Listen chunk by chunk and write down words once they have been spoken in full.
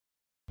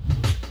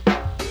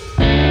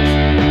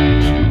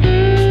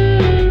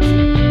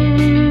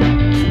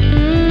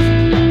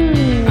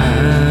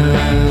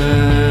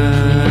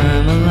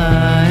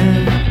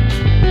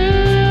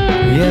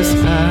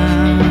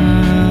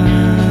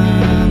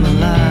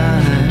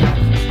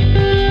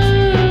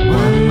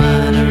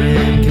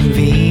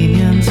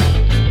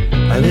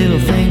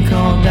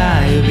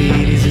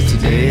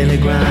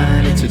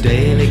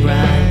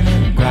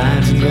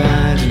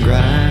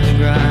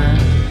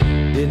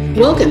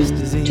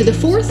to the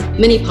fourth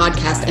mini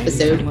podcast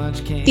episode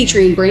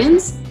featuring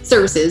brands,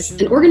 services,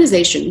 and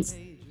organizations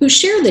who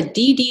share the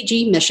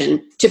DDG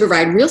mission to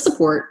provide real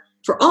support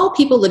for all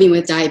people living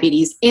with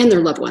diabetes and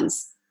their loved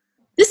ones.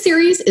 This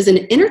series is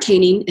an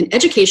entertaining and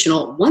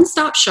educational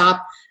one-stop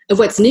shop of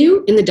what's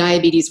new in the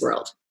diabetes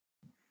world.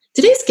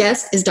 Today's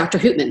guest is Dr.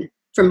 Hootman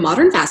from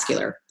Modern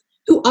Vascular,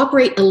 who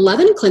operate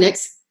 11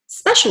 clinics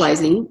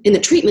specializing in the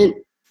treatment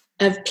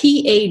of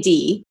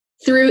PAD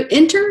through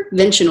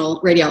interventional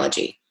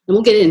radiology. And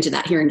we'll get into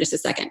that here in just a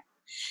second.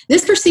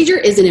 This procedure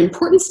is an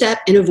important step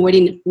in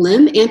avoiding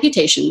limb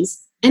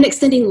amputations and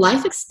extending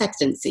life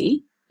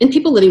expectancy in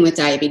people living with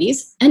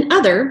diabetes and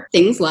other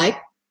things like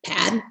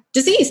PAD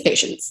disease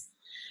patients.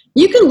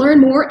 You can learn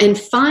more and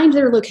find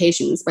their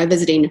locations by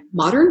visiting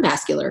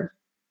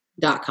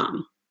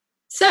modernvascular.com.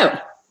 So,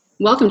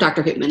 welcome,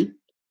 Dr. Hootman.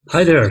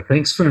 Hi there.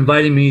 Thanks for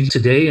inviting me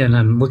today, and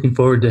I'm looking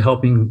forward to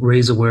helping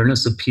raise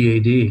awareness of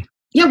PAD.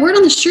 Yeah, word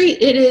on the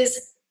street, it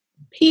is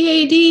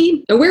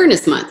PAD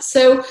Awareness Month.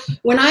 So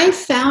when I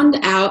found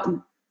out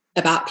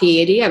about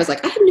PAD, I was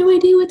like, I have no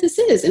idea what this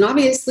is. And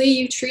obviously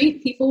you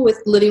treat people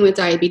living with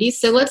diabetes.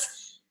 So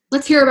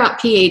let's hear about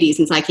PAD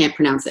since I can't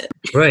pronounce it.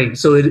 Right.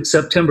 So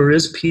September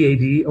is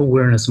PAD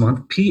Awareness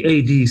Month.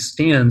 PAD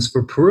stands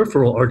for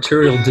Peripheral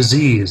Arterial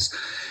Disease.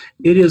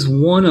 It is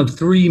one of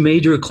three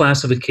major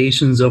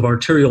classifications of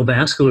arterial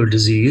vascular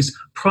disease,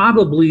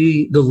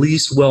 probably the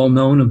least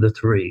well-known of the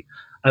three.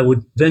 I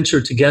would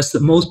venture to guess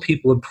that most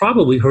people have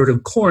probably heard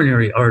of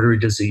coronary artery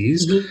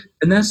disease,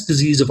 and that's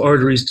disease of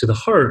arteries to the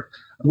heart,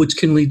 which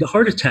can lead to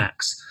heart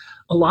attacks.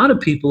 A lot of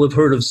people have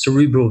heard of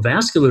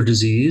cerebrovascular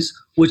disease,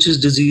 which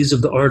is disease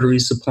of the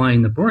arteries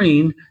supplying the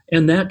brain,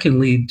 and that can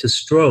lead to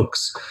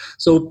strokes.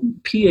 So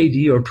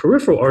PAD, or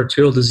peripheral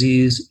arterial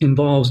disease,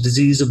 involves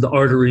disease of the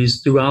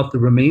arteries throughout the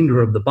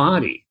remainder of the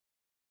body.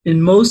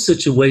 In most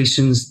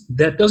situations,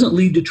 that doesn't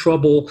lead to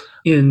trouble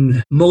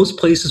in most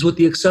places with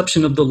the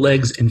exception of the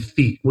legs and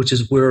feet, which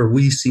is where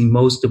we see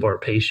most of our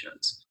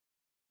patients.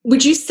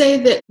 Would you say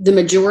that the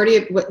majority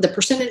of the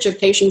percentage of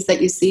patients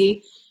that you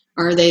see,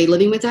 are they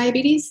living with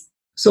diabetes?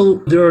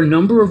 So there are a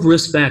number of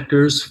risk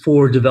factors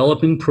for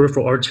developing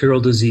peripheral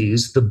arterial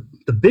disease.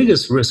 The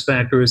biggest risk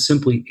factor is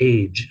simply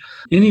age.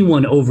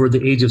 Anyone over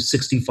the age of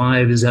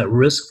 65 is at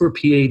risk for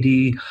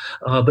PAD,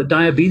 but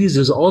diabetes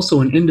is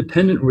also an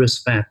independent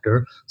risk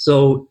factor.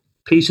 So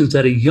patients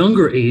at a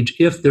younger age,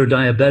 if they're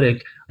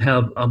diabetic,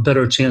 have a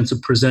better chance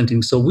of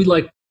presenting. So we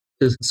like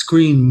to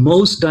screen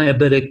most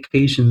diabetic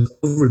patients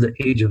over the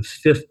age of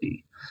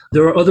 50.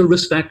 There are other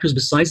risk factors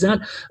besides that.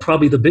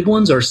 Probably the big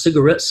ones are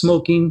cigarette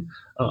smoking,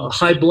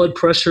 high blood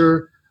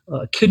pressure,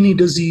 kidney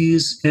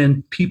disease,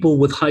 and people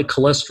with high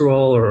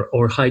cholesterol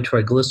or high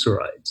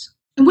triglycerides.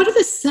 And what are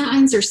the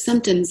signs or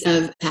symptoms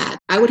of PAD?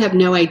 I would have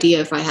no idea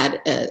if I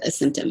had a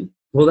symptom.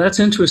 Well, that's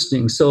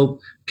interesting. So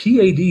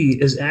PAD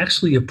is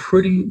actually a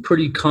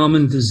pretty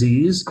common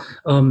disease.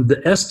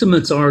 The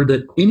estimates are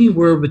that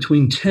anywhere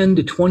between 10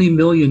 to 20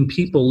 million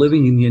people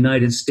living in the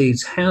United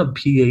States have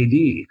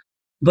PAD.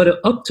 But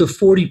up to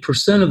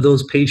 40% of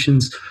those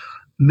patients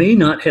may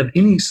not have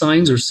any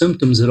signs or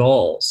symptoms at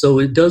all. So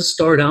it does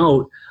start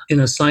out in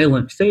a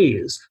silent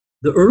phase.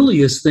 The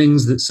earliest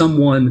things that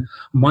someone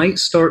might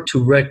start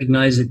to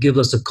recognize that give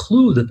us a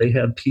clue that they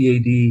have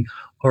PAD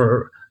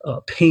are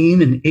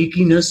pain and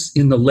achiness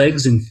in the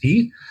legs and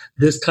feet.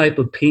 This type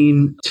of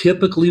pain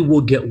typically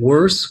will get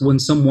worse when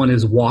someone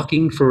is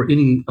walking for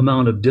any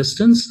amount of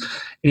distance.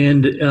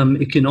 And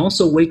it can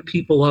also wake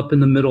people up in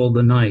the middle of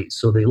the night.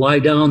 So they lie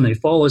down, they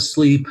fall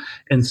asleep,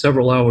 and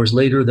several hours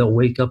later, they'll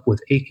wake up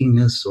with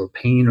achiness or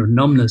pain or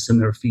numbness in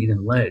their feet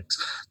and legs.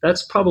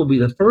 That's probably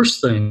the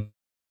first thing.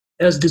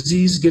 As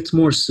disease gets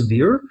more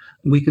severe,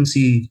 we can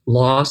see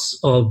loss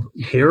of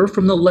hair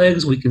from the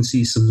legs. We can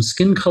see some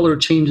skin color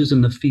changes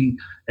in the feet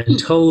and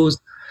toes.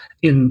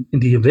 In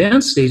the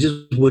advanced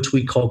stages, which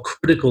we call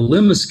critical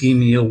limb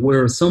ischemia,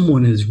 where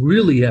someone is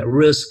really at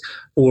risk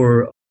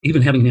for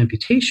even having an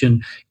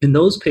amputation, in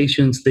those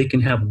patients, they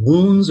can have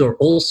wounds or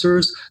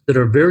ulcers that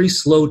are very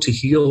slow to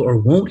heal or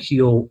won't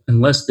heal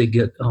unless they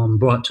get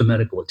brought to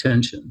medical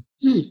attention.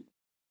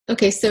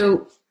 Okay,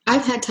 so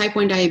I've had type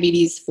 1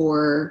 diabetes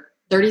for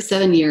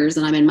 37 years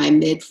and I'm in my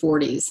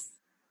mid-40s.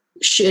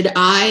 Should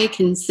I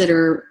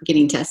consider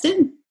getting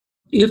tested?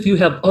 If you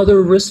have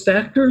other risk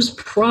factors,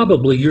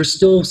 probably. You're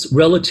still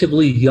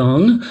relatively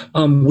young.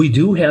 We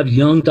do have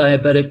young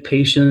diabetic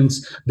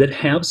patients that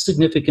have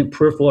significant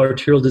peripheral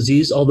arterial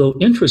disease, although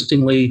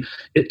interestingly,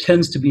 it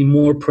tends to be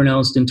more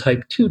pronounced in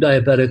type 2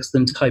 diabetics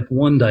than type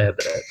 1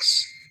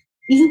 diabetics.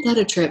 Isn't that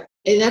a trip?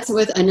 That's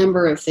with a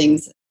number of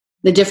things,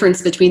 the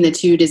difference between the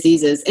two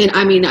diseases. And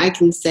I mean, I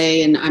can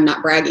say, and I'm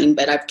not bragging,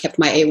 but I've kept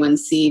my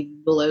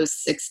A1C below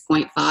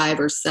 6.5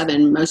 or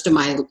 7 most of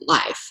my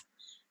life.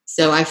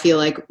 So I feel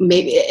like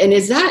maybe, and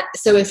is that,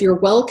 so if you're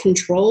well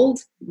controlled,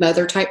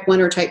 whether type 1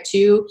 or type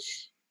 2,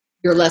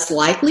 you're less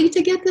likely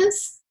to get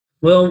this?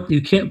 Well,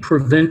 you can't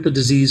prevent the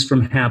disease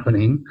from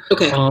happening,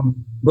 Okay.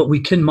 but we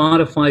can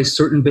modify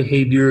certain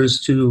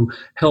behaviors to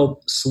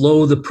help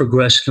slow the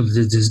progression of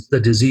the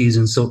disease.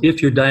 And so,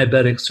 if you're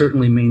diabetic,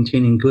 certainly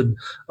maintaining good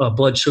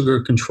blood sugar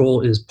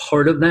control is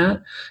part of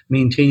that,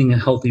 maintaining a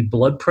healthy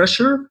blood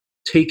pressure,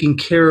 taking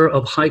care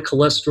of high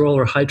cholesterol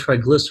or high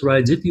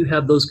triglycerides if you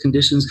have those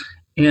conditions,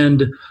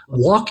 and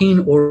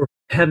walking or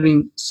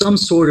having some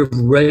sort of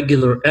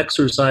regular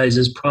exercise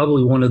is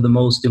probably one of the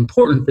most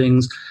important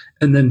things.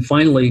 And then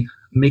finally,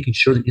 making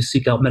sure that you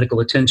seek out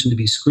medical attention to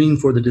be screened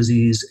for the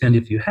disease, and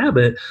if you have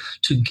it,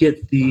 to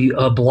get the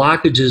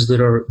blockages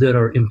that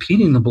are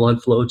impeding the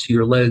blood flow to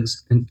your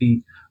legs and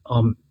feet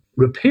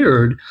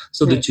repaired,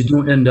 so that you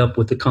don't end up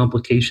with the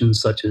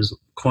complications such as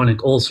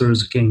chronic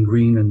ulcers,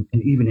 gangrene,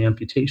 and even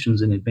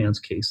amputations in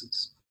advanced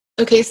cases.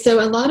 Okay, so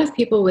a lot of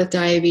people with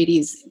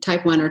diabetes,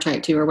 type 1 or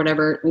type 2 or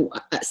whatever,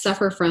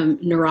 suffer from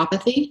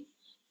neuropathy.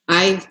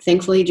 I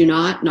thankfully do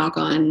not, knock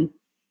on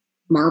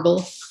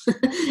marble.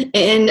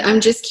 And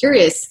I'm just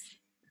curious,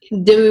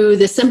 do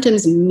the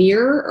symptoms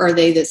mirror? Are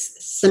they this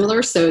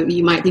similar? So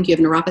you might think you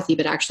have neuropathy,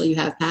 but actually you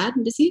have PAD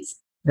disease?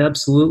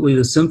 Absolutely.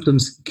 The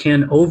symptoms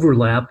can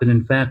overlap. And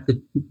in fact,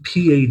 the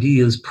PAD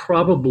is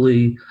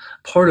probably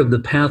part of the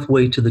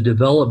pathway to the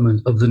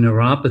development of the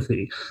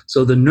neuropathy.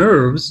 So the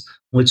nerves,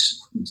 which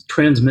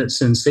transmit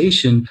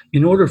sensation,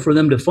 in order for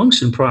them to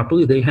function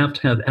properly, they have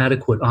to have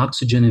adequate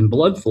oxygen and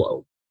blood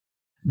flow.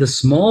 The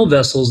small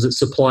vessels that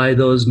supply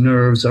those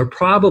nerves are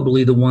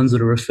probably the ones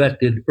that are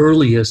affected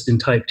earliest in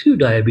type 2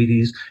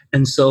 diabetes.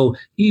 And so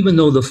even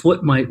though the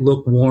foot might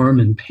look warm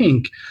and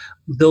pink,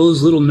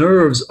 those little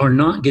nerves are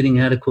not getting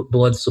adequate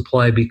blood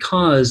supply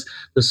because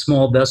the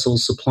small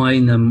vessels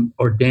supplying them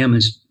are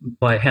damaged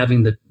by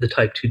having the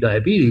type 2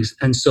 diabetes.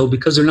 And so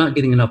because they're not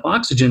getting enough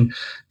oxygen,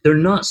 they're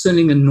not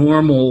sending a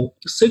normal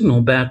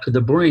signal back to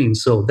the brain.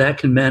 So that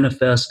can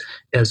manifest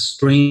as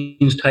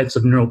strange types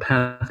of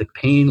neuropathic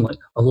pain, like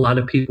a lot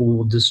of people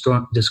will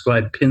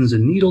describe pins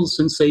and needles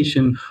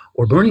sensation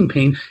or burning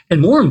pain.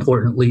 And more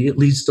importantly, it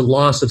leads to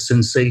loss of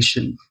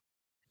sensation.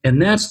 And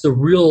that's the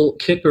real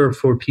kicker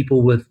for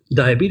people with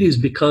diabetes,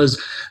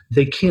 because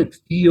they can't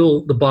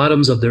feel the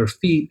bottoms of their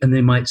feet and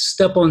they might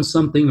step on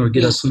something or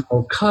get a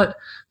small cut.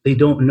 They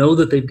don't know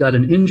that they've got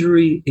an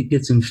injury. It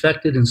gets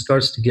infected and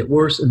starts to get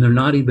worse, and they're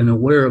not even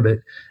aware of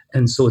it.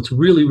 And so it's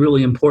really,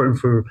 really important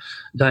for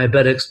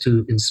diabetics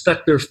to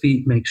inspect their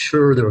feet, make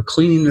sure they're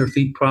cleaning their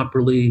feet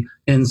properly,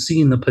 and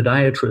seeing the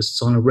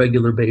podiatrists on a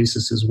regular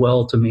basis as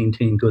well to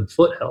maintain good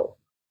foot health.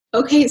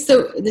 Okay,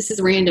 so this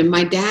is random.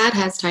 My dad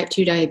has type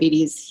 2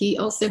 diabetes. He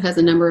also has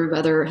a number of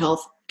other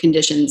health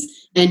conditions,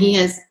 and he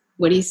has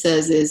what he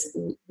says is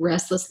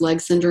restless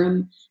leg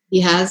syndrome. He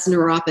has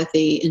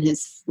neuropathy in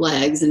his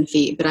legs and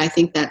feet, but I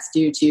think that's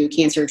due to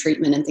cancer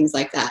treatment and things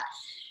like that.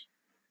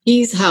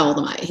 How old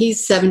am I?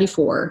 He's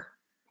 74.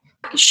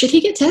 Should he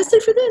get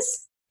tested for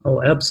this? Oh,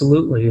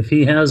 absolutely. If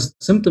he has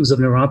symptoms of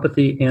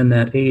neuropathy and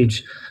that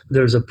age,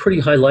 there's a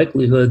pretty high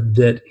likelihood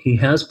that he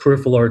has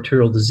peripheral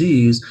arterial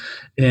disease,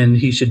 and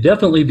he should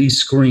definitely be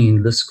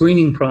screened. The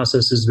screening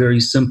process is very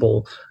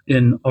simple.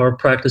 In our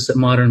practice at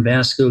Modern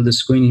Vascular, the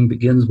screening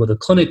begins with a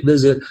clinic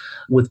visit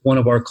with one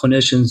of our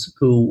clinicians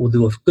who will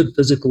do a good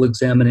physical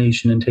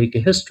examination and take a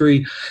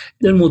history.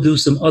 Then we'll do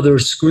some other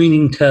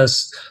screening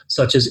tests,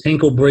 such as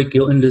ankle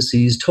brachial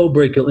indices, toe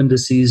brachial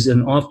indices,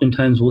 and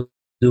oftentimes we'll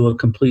do a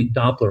complete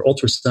Doppler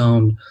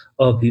ultrasound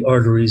of the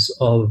arteries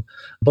of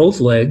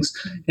both legs.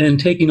 And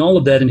taking all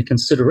of that into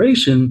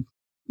consideration,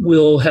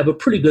 we'll have a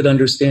pretty good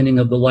understanding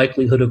of the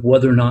likelihood of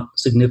whether or not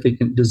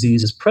significant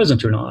disease is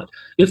present or not.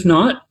 If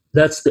not,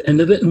 that's the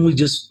end of it, and we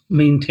just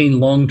maintain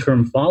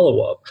long-term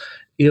follow-up.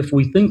 If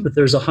we think that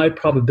there's a high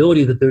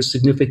probability that there's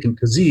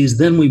significant disease,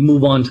 then we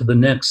move on to the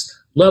next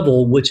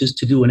level, which is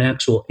to do an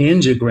actual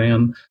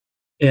angiogram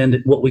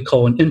and what we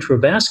call an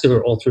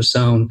intravascular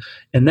ultrasound.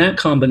 And that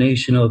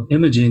combination of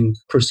imaging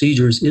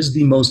procedures is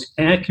the most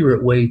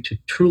accurate way to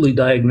truly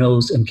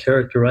diagnose and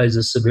characterize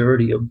the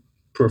severity of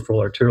peripheral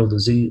arterial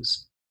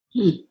disease.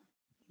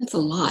 That's a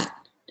lot.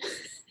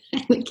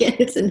 And again,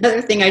 it's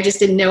another thing. I just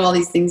didn't know all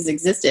these things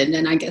existed,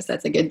 and I guess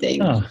that's a good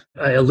thing.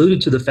 I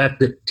alluded to the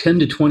fact that 10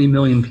 to 20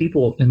 million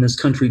people in this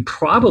country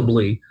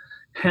probably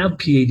have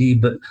PAD,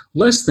 but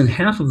less than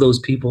half of those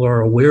people are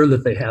aware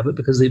that they have it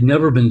because they've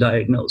never been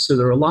diagnosed. So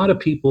there are a lot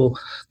of people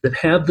that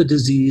have the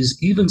disease,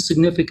 even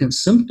significant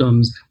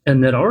symptoms,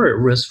 and that are at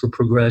risk for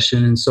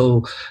progression. And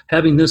so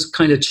having this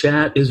kind of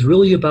chat is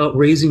really about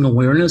raising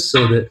awareness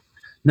so that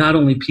not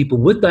only people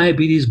with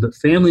diabetes, but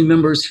family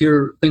members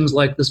hear things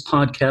like this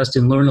podcast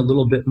and learn a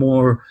little bit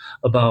more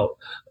about,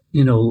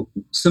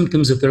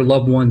 symptoms that their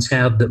loved ones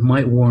have that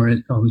might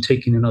warrant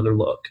taking another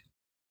look.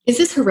 Is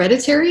this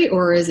hereditary,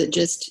 or is it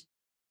just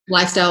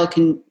lifestyle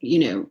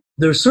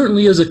There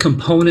certainly is a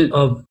component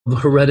of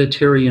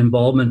hereditary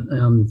involvement.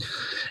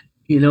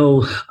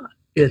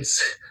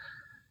 It's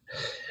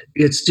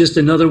just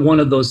another one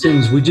of those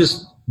things. We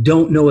just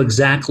don't know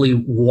exactly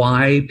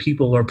why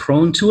people are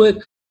prone to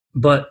it.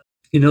 But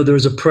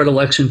There's a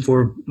predilection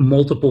for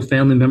multiple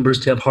family members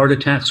to have heart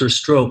attacks or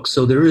strokes.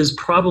 So there is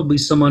probably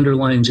some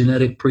underlying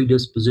genetic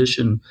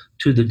predisposition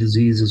to the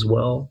disease as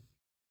well.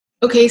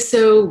 Okay,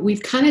 so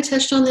we've kind of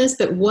touched on this,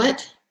 but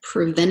what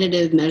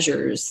preventative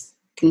measures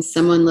can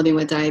someone living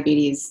with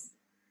diabetes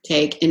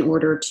take in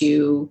order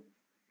to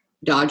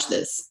dodge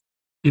this?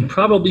 You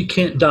probably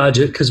can't dodge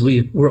it because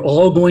we're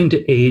all going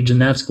to age,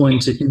 and that's going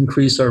to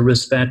increase our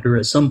risk factor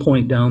at some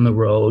point down the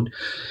road.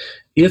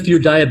 If you're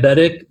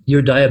diabetic,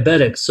 you're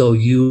diabetic. So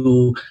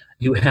you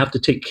have to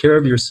take care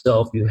of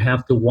yourself. You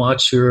have to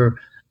watch your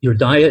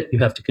diet. You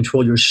have to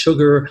control your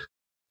sugar.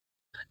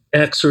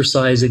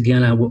 Exercise,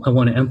 again, I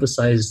want to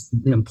emphasize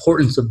the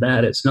importance of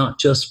that. It's not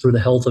just for the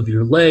health of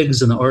your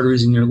legs and the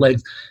arteries in your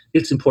legs.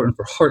 It's important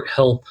for heart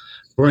health,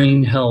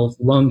 brain health,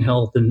 lung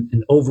health,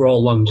 and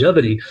overall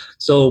longevity.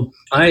 So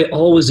I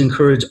always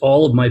encourage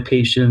all of my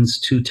patients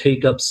to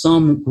take up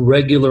some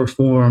regular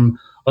form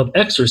of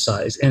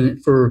exercise.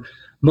 And for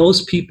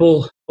most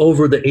people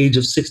over the age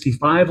of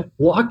 65,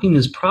 walking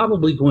is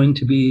probably going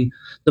to be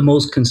the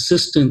most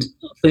consistent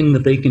thing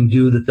that they can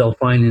do that they'll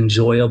find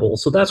enjoyable.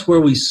 So that's where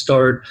we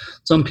start.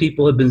 Some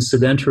people have been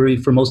sedentary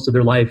for most of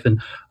their life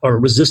and are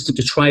resistant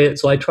to try it.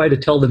 So I try to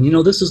tell them,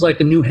 this is like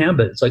a new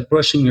habit. It's like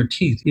brushing your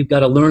teeth. You've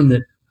got to learn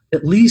that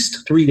at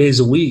least 3 days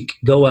a week,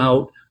 go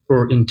out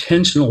for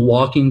intentional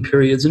walking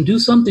periods and do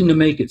something to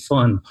make it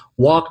fun.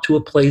 Walk to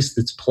a place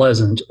that's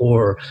pleasant,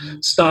 or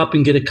stop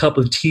and get a cup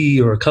of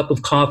tea or a cup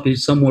of coffee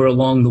somewhere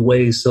along the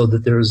way, so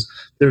that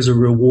there's a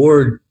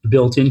reward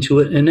built into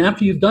it. And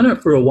after you've done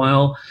it for a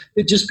while,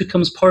 it just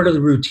becomes part of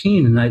the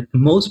routine. And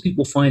most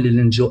people find it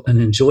an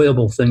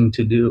enjoyable thing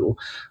to do.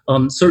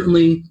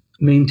 Certainly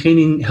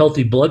maintaining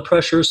healthy blood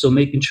pressure, so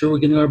making sure we're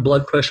getting our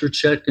blood pressure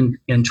checked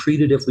and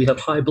treated if we have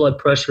high blood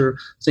pressure.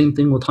 Same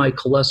thing with high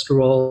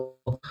cholesterol.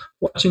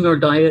 Watching our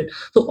diet.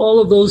 So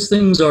all of those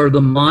things are the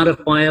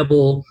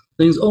modifiable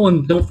things. Oh,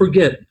 and don't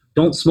forget,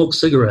 don't smoke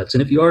cigarettes.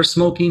 And if you are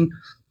smoking,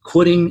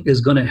 quitting is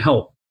going to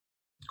help.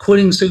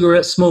 Quitting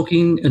cigarette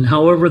smoking, and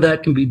however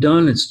that can be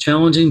done, it's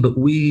challenging, but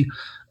we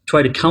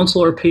try to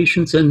counsel our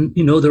patients. And,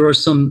 there are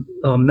some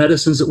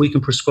medicines that we can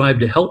prescribe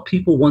to help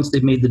people once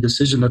they've made the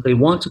decision that they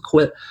want to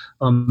quit.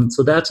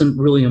 So that's a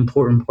really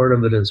important part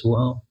of it as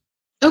well.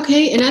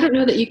 Okay, and I don't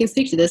know that you can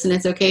speak to this, and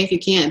it's okay if you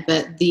can't,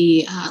 but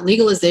the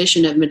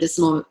legalization of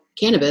medicinal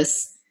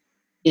cannabis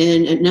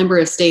in a number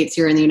of states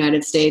here in the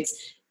United States,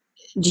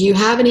 do you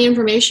have any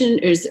information?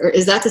 Or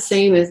is that the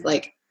same as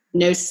like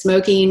no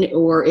smoking,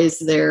 or is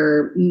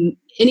there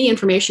any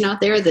information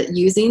out there that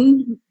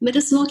using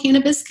medicinal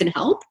cannabis can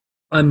help?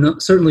 I'm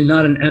certainly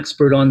not an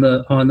expert on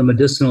the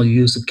medicinal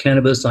use of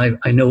cannabis. I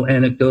know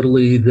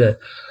anecdotally that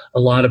a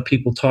lot of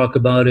people talk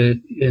about it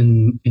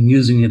in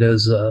using it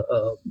as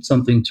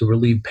something to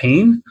relieve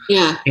pain.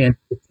 Yeah. And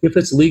if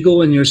it's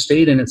legal in your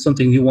state and it's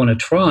something you want to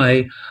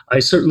try, I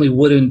certainly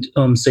wouldn't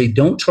say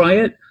don't try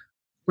it.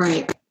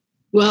 Right.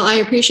 Well, I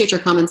appreciate your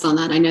comments on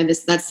that. I know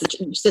that's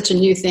such a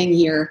new thing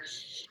here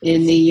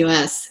in the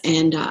U.S.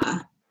 And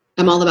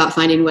I'm all about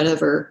finding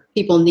whatever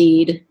people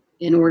need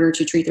in order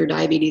to treat their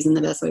diabetes in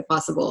the best way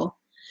possible.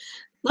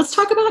 Let's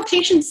talk about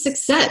patient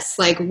success.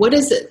 Like, what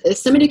is it? If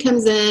somebody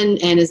comes in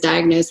and is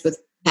diagnosed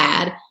with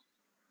PAD,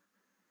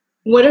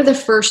 what are the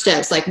first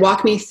steps? Like,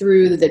 walk me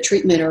through the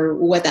treatment or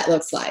what that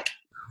looks like.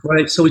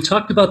 Right. So we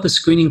talked about the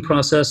screening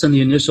process and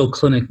the initial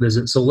clinic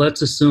visit. So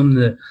let's assume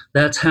that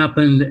that's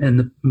happened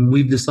and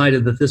we've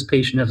decided that this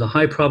patient has a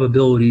high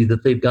probability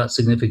that they've got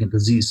significant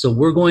disease. So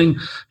we're going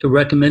to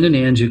recommend an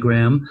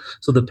angiogram.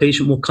 So the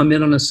patient will come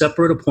in on a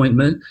separate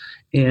appointment,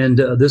 and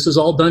this is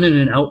all done in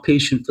an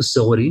outpatient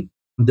facility.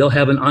 They'll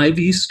have an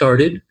IV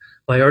started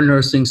by our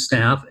nursing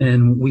staff,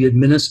 and we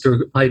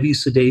administer IV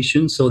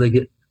sedation, so they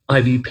get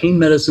IV pain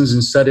medicines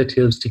and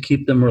sedatives to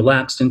keep them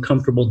relaxed and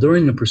comfortable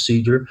during the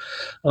procedure.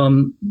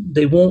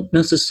 They won't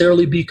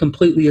necessarily be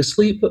completely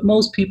asleep, but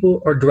most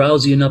people are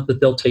drowsy enough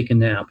that they'll take a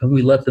nap, and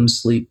we let them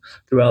sleep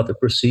throughout the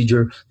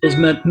procedure. Those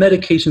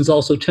medications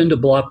also tend to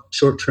block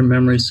short-term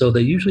memory, so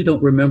they usually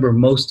don't remember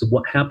most of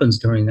what happens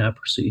during that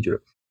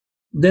procedure.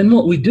 Then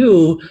what we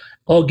do,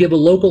 I'll give a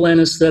local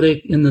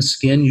anesthetic in the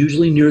skin,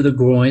 usually near the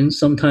groin,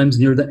 sometimes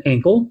near the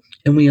ankle,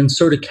 and we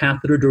insert a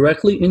catheter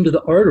directly into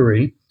the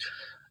artery.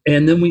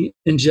 And then we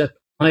inject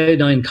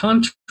iodine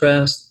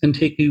contrast and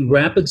take a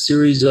rapid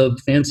series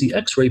of fancy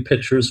X-ray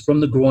pictures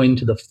from the groin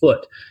to the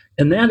foot.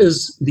 And that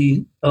is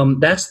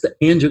that's the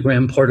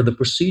angiogram part of the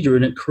procedure,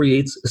 and it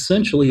creates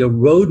essentially a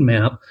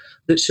roadmap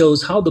that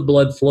shows how the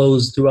blood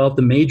flows throughout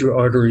the major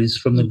arteries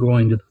from the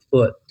groin to the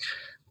foot.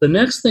 The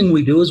next thing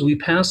we do is we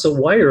pass a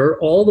wire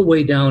all the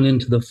way down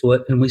into the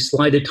foot, and we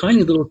slide a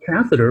tiny little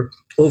catheter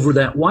over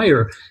that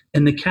wire.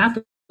 And the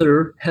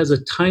catheter has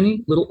a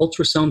tiny little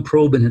ultrasound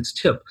probe in its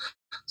tip.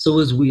 So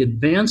as we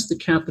advance the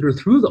catheter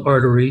through the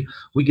artery,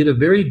 we get a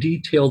very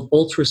detailed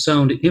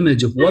ultrasound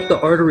image of what the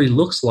artery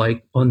looks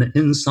like on the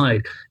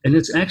inside. And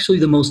it's actually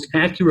the most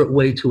accurate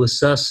way to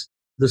assess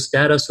the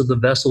status of the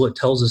vessel. It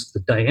tells us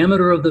the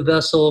diameter of the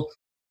vessel.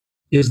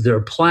 Is there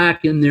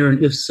plaque in there?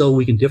 And if so,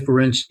 we can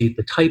differentiate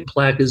the type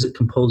plaque. Is it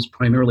composed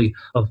primarily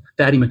of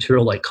fatty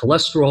material like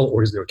cholesterol,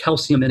 or is there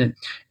calcium in it?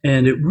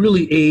 And it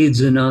really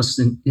aids in us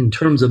in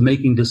terms of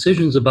making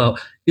decisions about,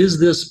 is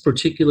this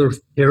particular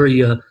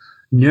area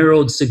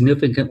narrowed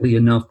significantly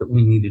enough that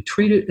we need to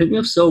treat it? And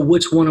if so,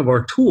 which one of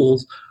our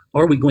tools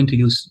are we going to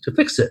use to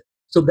fix it?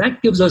 So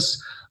that gives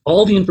us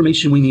all the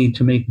information we need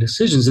to make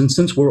decisions. And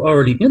since we're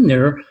already in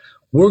there,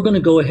 we're going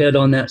to go ahead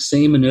on that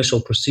same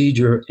initial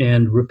procedure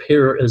and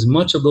repair as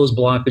much of those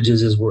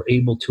blockages as we're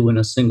able to in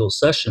a single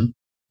session.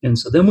 And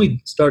so then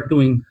we start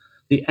doing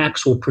the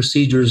actual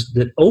procedures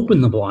that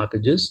open the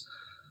blockages.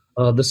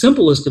 The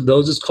simplest of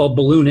those is called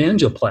balloon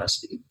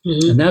angioplasty.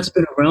 And that's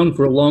been around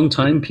for a long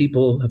time.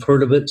 People have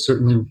heard of it.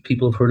 Certainly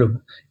people have heard of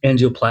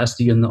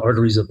angioplasty in the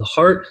arteries of the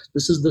heart.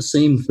 This is the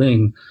same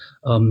thing.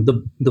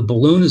 The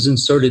balloon is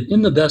inserted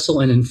in the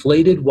vessel and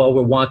inflated while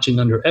we're watching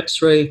under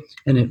x-ray,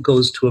 and it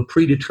goes to a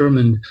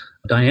predetermined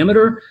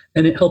diameter,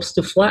 and it helps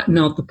to flatten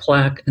out the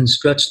plaque and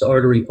stretch the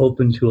artery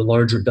open to a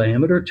larger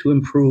diameter to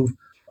improve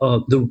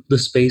the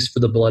space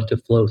for the blood to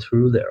flow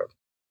through there.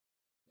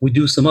 We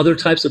do some other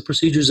types of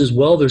procedures as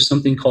well. There's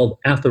something called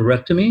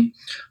atherectomy,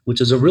 which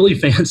is a really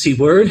fancy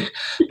word,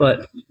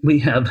 but we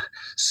have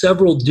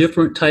several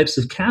different types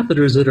of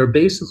catheters that are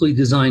basically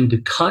designed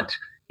to cut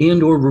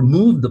and or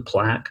remove the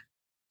plaque.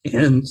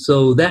 And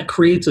so that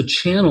creates a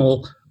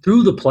channel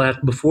through the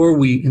plaque before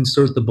we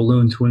insert the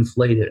balloon to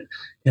inflate it.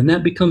 And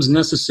that becomes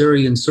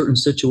necessary in certain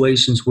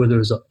situations where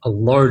there's a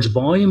large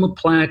volume of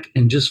plaque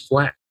and just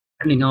flattening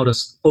out a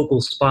focal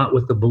spot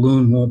with the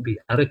balloon won't be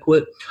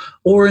adequate,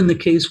 or in the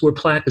case where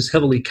plaque is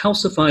heavily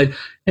calcified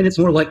and it's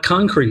more like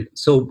concrete.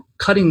 So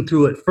cutting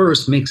through it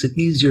first makes it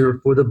easier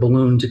for the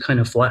balloon to kind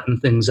of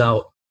flatten things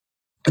out.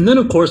 And then,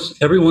 of course,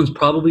 everyone's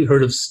probably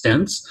heard of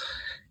stents,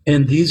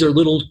 and these are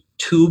little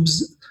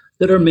tubes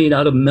that are made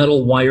out of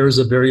metal wires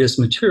of various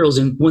materials.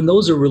 And when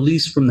those are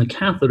released from the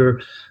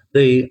catheter,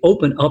 they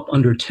open up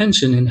under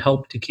tension and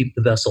help to keep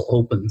the vessel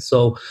open.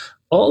 So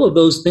all of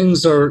those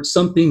things are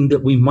something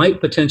that we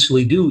might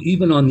potentially do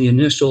even on the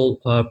initial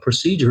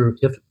procedure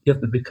if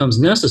it becomes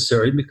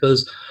necessary,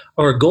 because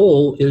our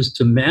goal is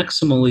to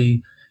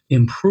maximally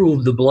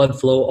improve the blood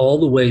flow all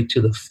the way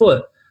to the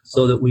foot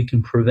so that we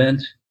can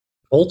prevent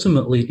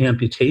ultimately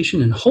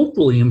amputation and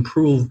hopefully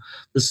improve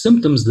the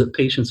symptoms that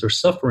patients are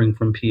suffering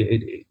from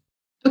PAD.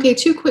 Okay,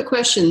 2 quick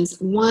questions.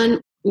 One,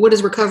 what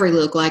does recovery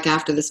look like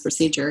after this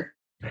procedure?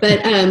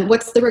 But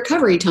what's the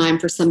recovery time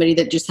for somebody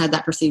that just had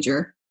that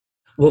procedure?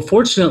 Well,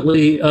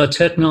 fortunately,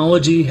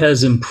 technology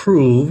has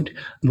improved.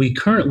 We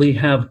currently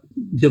have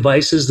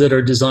devices that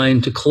are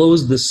designed to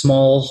close the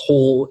small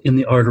hole in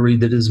the artery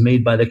that is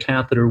made by the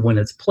catheter when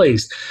it's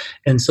placed.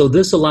 And so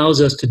this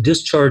allows us to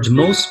discharge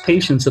most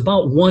patients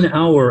about 1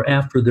 hour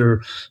after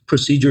their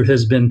procedure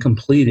has been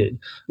completed.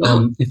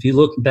 If you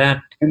look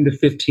back 10 to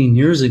 15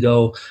 years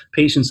ago,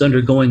 patients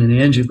undergoing an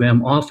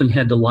angiogram often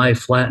had to lie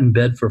flat in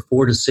bed for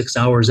 4 to 6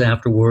 hours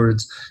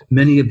afterwards.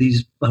 Many of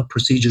these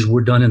procedures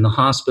were done in the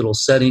hospital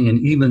setting, and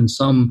even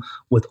some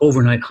with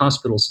overnight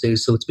hospital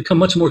stays. So it's become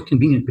much more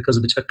convenient because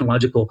of the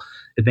technological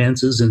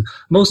advances. And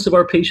most of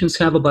our patients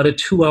have about a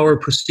 2-hour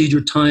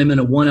procedure time and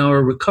a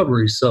 1-hour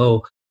recovery.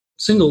 So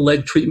single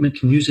leg treatment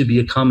can usually be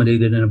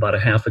accommodated in about a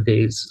half a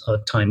day's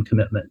time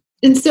commitment.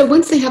 And so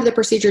once they have the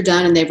procedure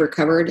done and they've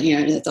recovered,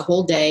 it's a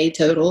whole day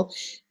total,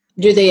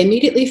 do they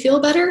immediately feel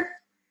better,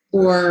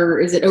 or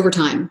is it over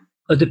time?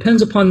 It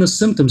depends upon the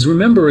symptoms.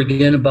 Remember,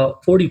 again,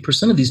 about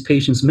 40% of these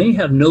patients may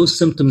have no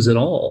symptoms at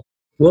all.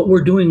 What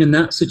we're doing in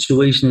that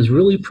situation is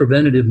really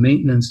preventative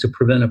maintenance to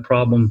prevent a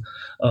problem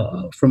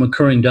from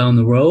occurring down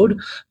the road.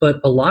 But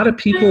a lot of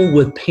people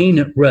with pain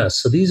at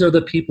rest, so these are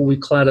the people we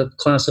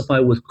classify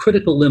with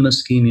critical limb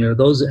ischemia, or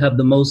those that have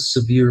the most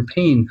severe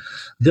pain,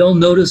 they'll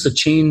notice a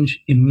change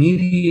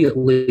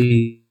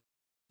immediately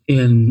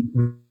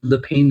in the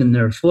pain in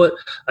their foot.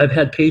 I've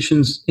had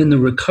patients in the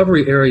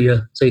recovery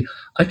area say,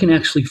 I can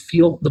actually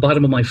feel the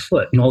bottom of my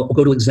foot. I'll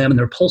go to examine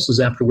their pulses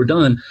after we're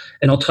done,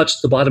 and I'll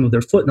touch the bottom of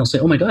their foot, and they'll say,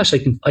 oh my gosh, I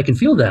can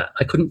feel that.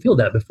 I couldn't feel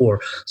that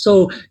before.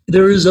 So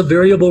there is a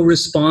variable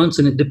response,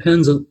 and it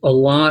depends a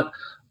lot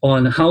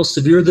on how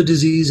severe the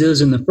disease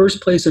is in the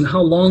first place and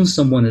how long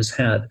someone has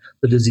had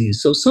the disease.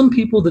 So some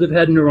people that have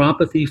had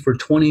neuropathy for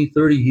 20,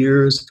 30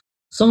 years,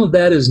 some of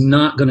that is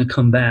not going to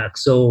come back.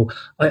 So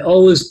I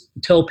always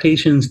tell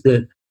patients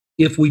that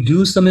if we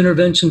do some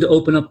intervention to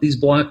open up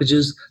these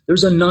blockages,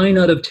 there's a 9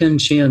 out of 10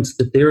 chance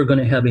that they're going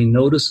to have a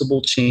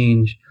noticeable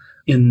change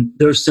in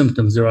their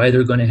symptoms. They're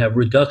either going to have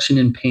reduction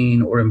in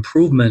pain or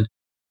improvement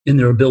in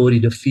their ability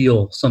to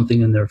feel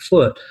something in their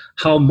foot.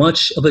 How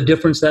much of a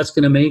difference that's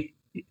going to make,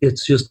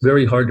 it's just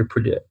very hard to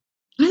predict.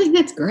 I think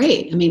that's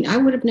great. I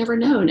would have never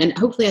known, and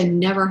hopefully I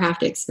never have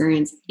to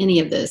experience any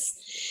of this.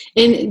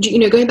 And,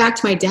 going back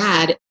to my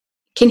dad,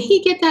 can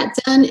he get that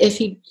done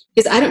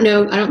because I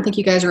don't think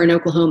you guys are in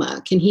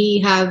Oklahoma. Can he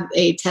have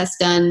a test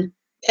done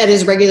at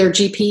his regular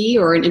GP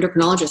or an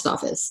endocrinologist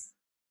office?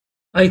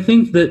 I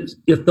think that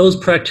if those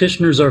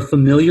practitioners are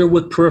familiar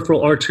with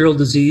peripheral arterial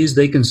disease,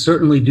 they can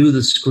certainly do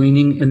the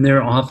screening in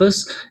their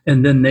office,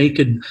 and then they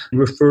could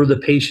refer the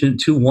patient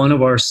to one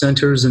of our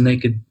centers, and they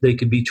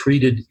could be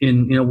treated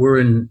in, we're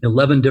in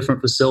 11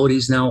 different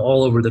facilities now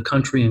all over the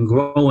country and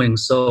growing.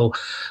 So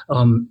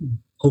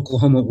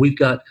Oklahoma, we've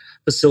got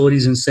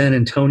facilities in San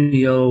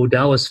Antonio,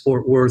 Dallas,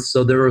 Fort Worth.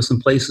 So there are some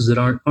places that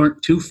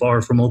aren't too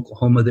far from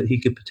Oklahoma that he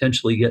could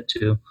potentially get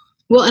to.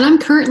 Well, and I'm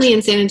currently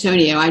in San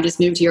Antonio. I just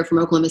moved here from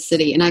Oklahoma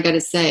City. And I got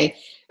to say,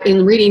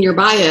 in reading your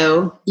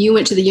bio, you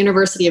went to the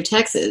University of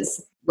Texas,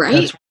 right?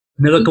 That's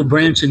medical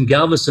branch in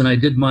Galveston. I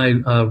did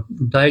my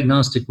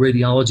diagnostic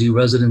radiology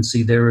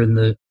residency there in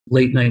the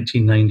late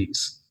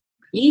 1990s.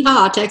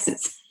 Yeehaw,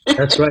 Texas.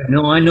 That's right.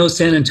 No, I know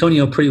San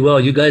Antonio pretty well.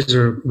 You guys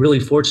are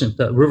really fortunate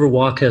that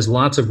Riverwalk has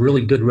lots of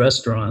really good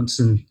restaurants,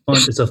 and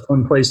it's a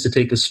fun place to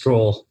take a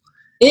stroll.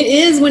 It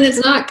is when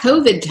it's not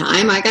COVID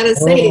time. I got to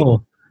say,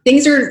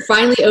 things are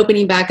finally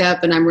opening back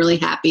up, and I'm really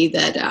happy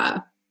that,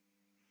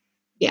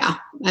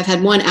 I've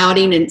had one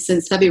outing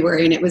since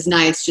February, and it was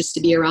nice just to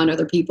be around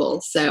other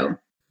people. So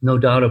no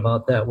doubt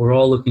about that. We're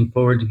all looking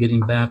forward to getting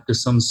back to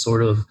some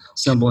sort of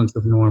semblance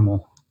of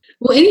normal.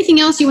 Well, anything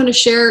else you want to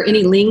share?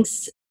 Any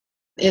links?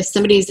 If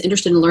somebody's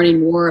interested in learning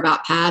more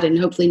about PAD, and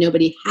hopefully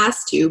nobody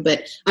has to,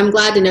 but I'm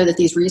glad to know that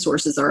these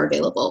resources are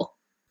available.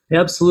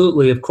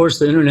 Absolutely. Of course,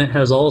 the internet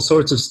has all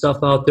sorts of stuff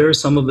out there.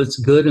 Some of it's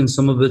good and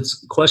some of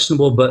it's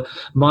questionable, but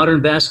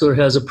Modern Vascular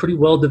has a pretty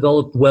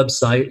well-developed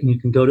website, and you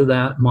can go to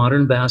that,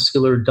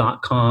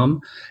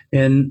 modernvascular.com.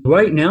 And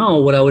right now,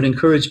 what I would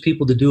encourage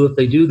people to do, if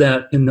they do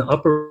that, in the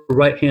upper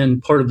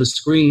right-hand part of the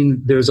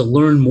screen, there's a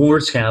Learn More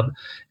tab.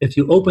 If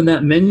you open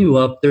that menu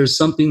up, there's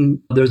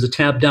a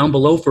tab down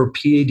below for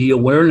PAD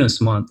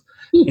Awareness Month.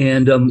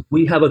 And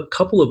we have a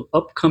couple of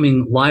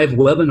upcoming live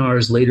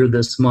webinars later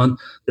this month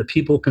that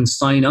people can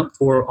sign up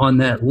for on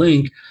that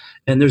link.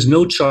 And there's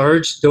no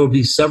charge. There will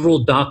be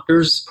several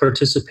doctors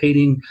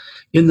participating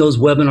in those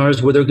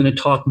webinars where they're going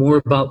to talk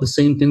more about the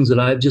same things that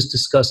I've just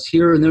discussed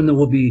here. And then there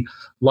will be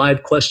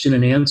live question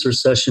and answer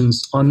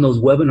sessions on those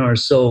webinars.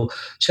 So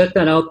check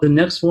that out. The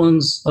next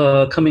one's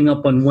coming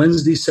up on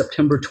Wednesday,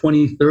 September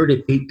 23rd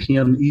at 8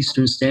 p.m.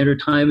 Eastern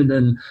Standard Time. And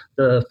then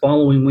the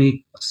following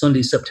week,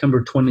 Sunday,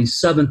 September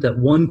 27th at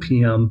 1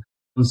 p.m.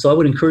 And so I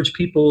would encourage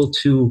people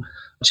to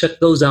check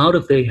those out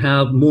if they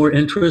have more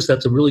interest.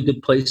 That's a really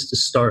good place to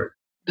start.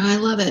 I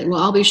love it.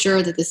 Well, I'll be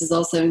sure that this is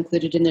also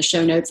included in the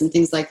show notes and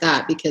things like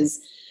that,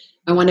 because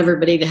I want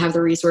everybody to have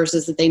the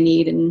resources that they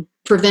need, and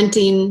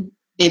preventing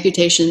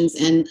amputations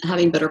and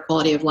having better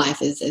quality of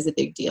life is a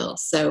big deal.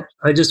 So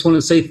I just want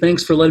to say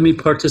thanks for letting me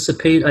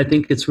participate. I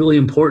think it's really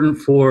important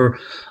for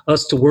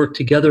us to work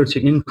together to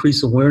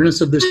increase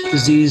awareness of this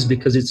disease,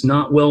 because it's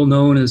not well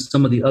known as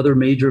some of the other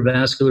major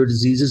vascular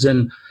diseases.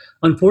 And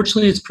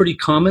unfortunately, it's pretty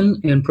common,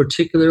 and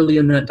particularly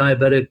in that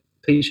diabetic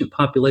patient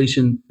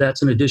population,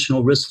 that's an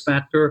additional risk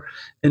factor,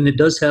 and it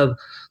does have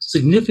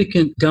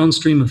significant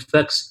downstream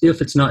effects if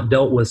it's not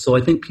dealt with. So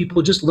I think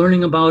people just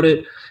learning about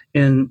it,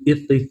 and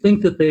if they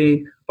think that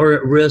they are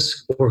at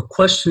risk or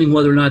questioning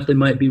whether or not they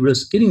might be at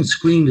risk, getting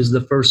screened is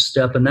the first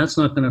step, and that's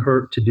not going to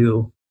hurt to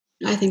do.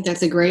 I think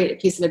that's a great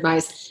piece of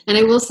advice. And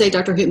I will say,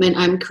 Dr. Hootman,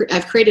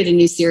 I've created a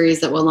new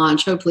series that will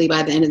launch hopefully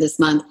by the end of this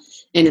month,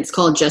 and it's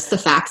called Just the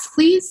Facts,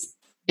 Please.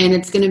 And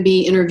it's going to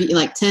be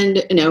 15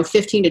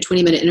 to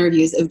 20 minute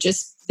interviews of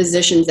just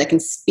physicians that can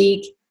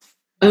speak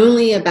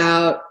only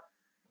about,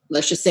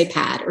 let's just say,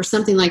 PAD or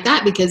something like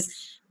that, because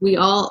we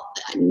all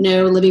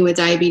know, living with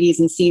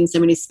diabetes and seeing so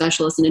many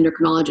specialists and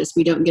endocrinologists,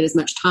 we don't get as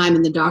much time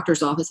in the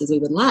doctor's office as we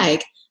would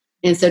like.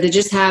 And so to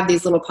just have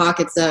these little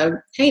pockets of,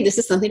 hey, this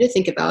is something to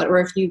think about, or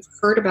if you've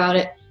heard about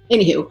it.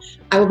 Anywho,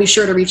 I will be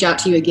sure to reach out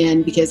to you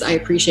again, because I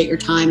appreciate your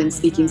time and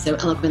speaking so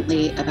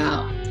eloquently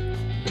about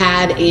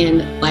PAD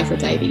and life with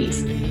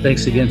diabetes.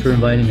 Thanks again for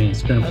inviting me.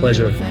 It's been a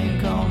pleasure.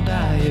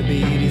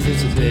 Diabetes,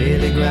 it's a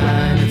daily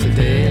grind, it's a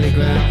daily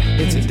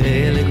grind, it's a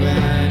daily